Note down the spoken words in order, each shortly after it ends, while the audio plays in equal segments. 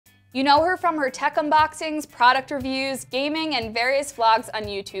You know her from her tech unboxings, product reviews, gaming, and various vlogs on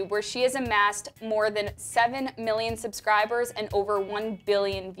YouTube, where she has amassed more than 7 million subscribers and over 1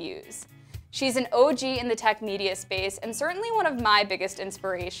 billion views. She's an OG in the tech media space and certainly one of my biggest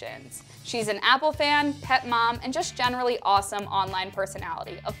inspirations. She's an Apple fan, pet mom, and just generally awesome online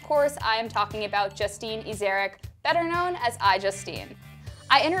personality. Of course, I am talking about Justine Ezarik, better known as iJustine.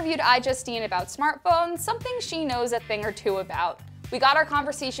 I interviewed iJustine about smartphones, something she knows a thing or two about. We got our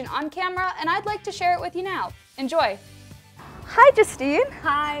conversation on camera, and I'd like to share it with you now. Enjoy. Hi, Justine.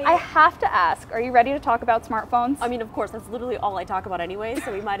 Hi. I have to ask, are you ready to talk about smartphones? I mean, of course, that's literally all I talk about anyway,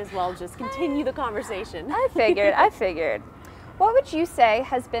 so we might as well just continue the conversation. I figured. What would you say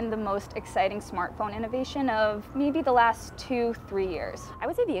has been the most exciting smartphone innovation of maybe the last 2-3 years? I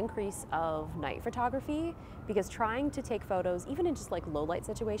would say the increase of night photography, because trying to take photos, even in just like low light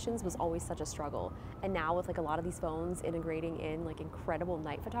situations, was always such a struggle. And now with like a lot of these phones integrating in like incredible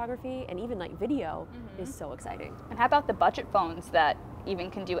night photography and even night video is so exciting. And how about the budget phones that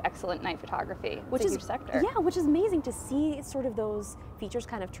even can do excellent night photography? Which is a huge sector. Yeah, which is amazing to see sort of those features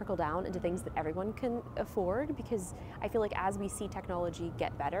kind of trickle down into things that everyone can afford, because I feel like as we see technology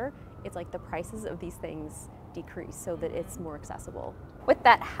get better, it's like the prices of these things decrease so that it's more accessible. With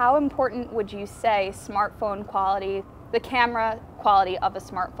that, how important would you say smartphone quality, the camera quality of a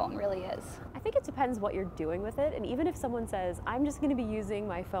smartphone really is? I think it depends what you're doing with it, and even if someone says, I'm just going to be using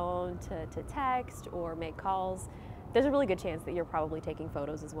my phone to text or make calls, there's a really good chance that you're probably taking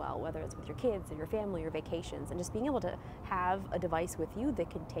photos as well, whether it's with your kids or your family or vacations, and just being able to have a device with you that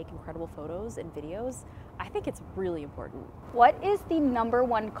can take incredible photos and videos, I think it's really important. What is the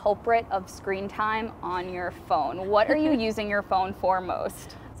 #1 culprit of screen time on your phone? What are you using your phone for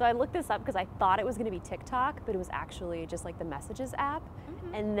most? So I looked this up because I thought it was going to be TikTok, but it was actually just like the Messages app,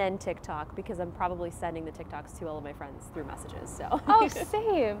 and then TikTok, because I'm probably sending the TikToks to all of my friends through Messages. So. Oh,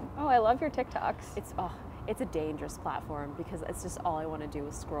 same. Oh, I love your TikToks. It's a dangerous platform because it's just all I want to do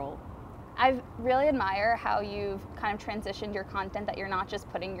is scroll. I really admire how you've kind of transitioned your content, that you're not just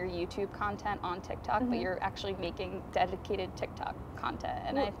putting your YouTube content on TikTok, but you're actually making dedicated TikTok content.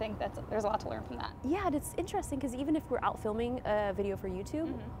 And I think there's a lot to learn from that. Yeah, and it's interesting because even if we're out filming a video for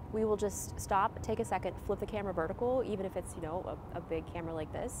YouTube, we will just stop, take a second, flip the camera vertical, even if it's, you know, a big camera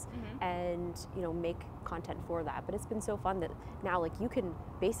like this, and, you know, make content for that. But it's been so fun that now, like, you can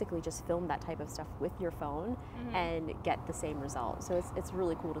basically just film that type of stuff with your phone and get the same result. So it's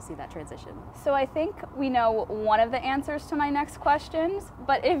really cool to see that transition. So I think we know one of the answers to my next questions,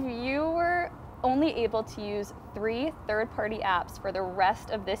 but if you were only able to use 3 third-party apps for the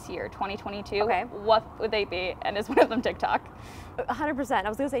rest of this year, 2022, what would they be? And is one of them TikTok? 100%. I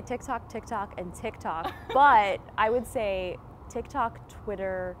was gonna say TikTok, and TikTok, but I would say TikTok,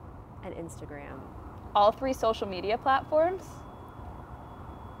 Twitter, and Instagram. All 3 social media platforms?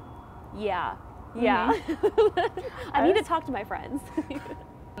 Yeah. I need to talk to my friends.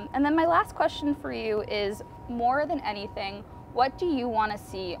 And then my last question for you is, more than anything, what do you want to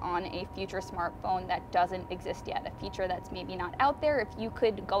see on a future smartphone that doesn't exist yet? A feature that's maybe not out there. If you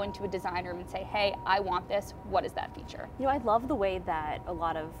could go into a design room and say, hey, I want this, what is that feature? You know, I love the way that a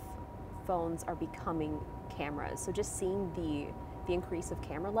lot of phones are becoming cameras. So just seeing the increase of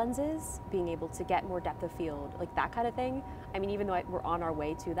camera lenses, being able to get more depth of field, like that kind of thing. I mean, even though we're on our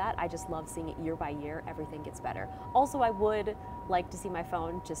way to that, I just love seeing it year by year, everything gets better. Also, I would like to see my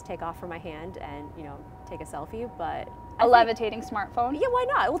phone just take off from my hand and, you know, take a selfie, but a levitating smartphone? Yeah, why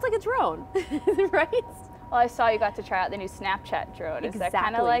not? It looks like a drone, right? Well, I saw you got to try out the new Snapchat drone. Is that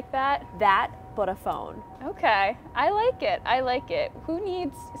kind of like that? That, but a phone. Okay, I like it. Who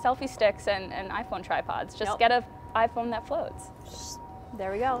needs selfie sticks and iPhone tripods? Just get an iPhone that floats.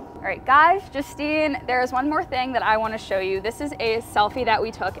 There we go. All right, guys, Justine, there's one more thing that I want to show you. This is a selfie that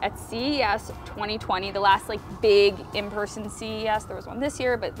we took at CES 2020, the last like big in-person CES. There was one this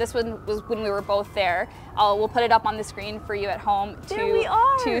year, but this one was when we were both there. We'll put it up on the screen for you at home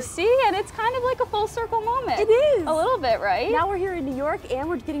to see, and it's kind of like a full circle moment. It is. A little bit, right? Now we're here in New York, and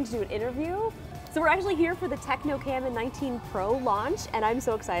we're getting to do an interview. So we're actually here for the Technocanon 19 Pro launch, and I'm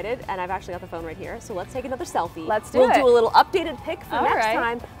so excited, and I've actually got the phone right here, so let's take another selfie. Let's do it. We'll do a little updated pic for next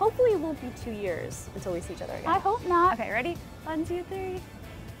time. Hopefully it won't be 2 years until we see each other again. I hope not. Okay, ready? 1, 2, 3. Nice.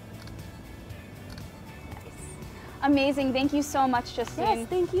 Amazing. Thank you so much, Justine. Yes,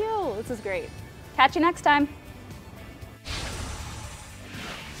 thank you. This was great. Catch you next time.